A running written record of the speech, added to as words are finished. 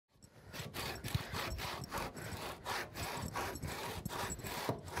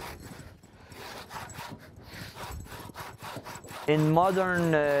In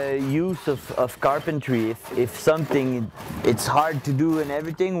modern use of carpentry, if something it's hard to do and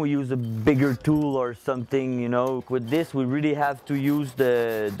everything, we use a bigger tool or something, you know. With this, we really have to use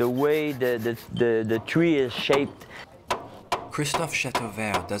the way the tree is shaped. Christophe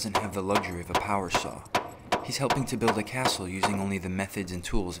Chateauvert doesn't have the luxury of a power saw. He's helping to build a castle using only the methods and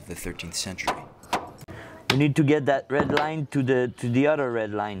tools of the 13th century. We need to get that red line to the other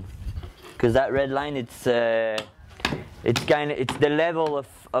red line, because that red line it's the level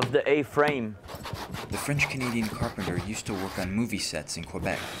of the A-frame. The French-Canadian carpenter used to work on movie sets in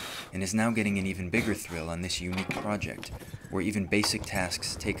Quebec and is now getting an even bigger thrill on this unique project, where even basic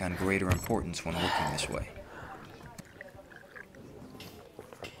tasks take on greater importance when working this way.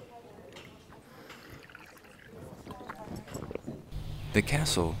 The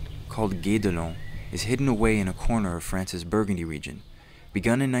castle, called Guédelon, is hidden away in a corner of France's Burgundy region.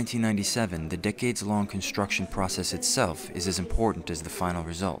 Begun in 1997, the decades-long construction process itself is as important as the final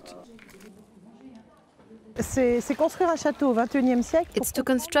result. It's to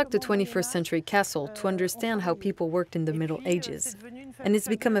construct a 21st century castle to understand how people worked in the Middle Ages. And it's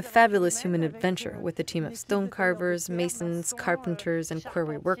become a fabulous human adventure with a team of stone carvers, masons, carpenters, and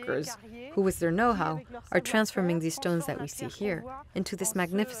quarry workers who, with their know-how, are transforming these stones that we see here into this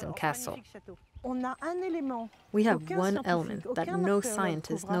magnificent castle. We have one element that no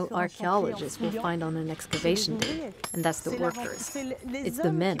scientist, no archaeologist will find on an excavation day, and that's the workers. It's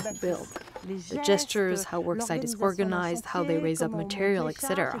the men who build. The gestures, how worksite is organized, how they raise up material,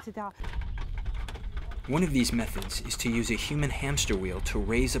 etc. One of these methods is to use a human hamster wheel to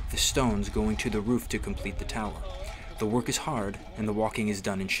raise up the stones going to the roof to complete the tower. The work is hard, and the walking is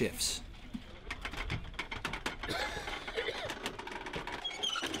done in shifts.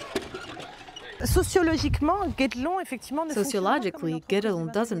 Sociologically,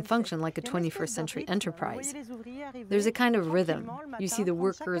 Guédelon doesn't function like a 21st century enterprise. There's a kind of rhythm. You see the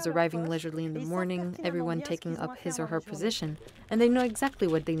workers arriving leisurely in the morning, everyone taking up his or her position, and they know exactly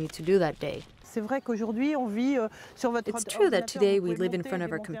what they need to do that day. It's true that today we live in front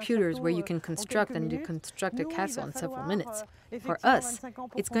of our computers where you can construct and deconstruct a castle in several minutes. For us,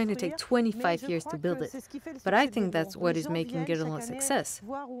 it's going to take 25 years to build it. But I think that's what is making Guédelon a success.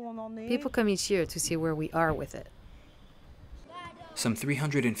 People come each year to see where we are with it. Some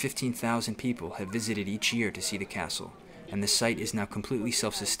 315,000 people have visited each year to see the castle, and the site is now completely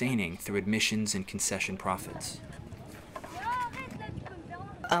self-sustaining through admissions and concession profits.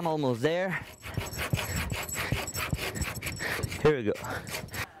 I'm almost there. Here we go.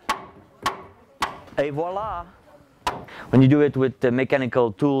 Et voila! When you do it with the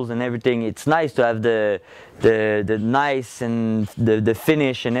mechanical tools and everything, it's nice to have the nice and the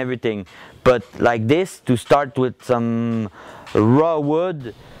finish and everything. But like this, to start with some raw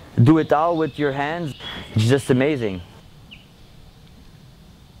wood, do it all with your hands, it's just amazing.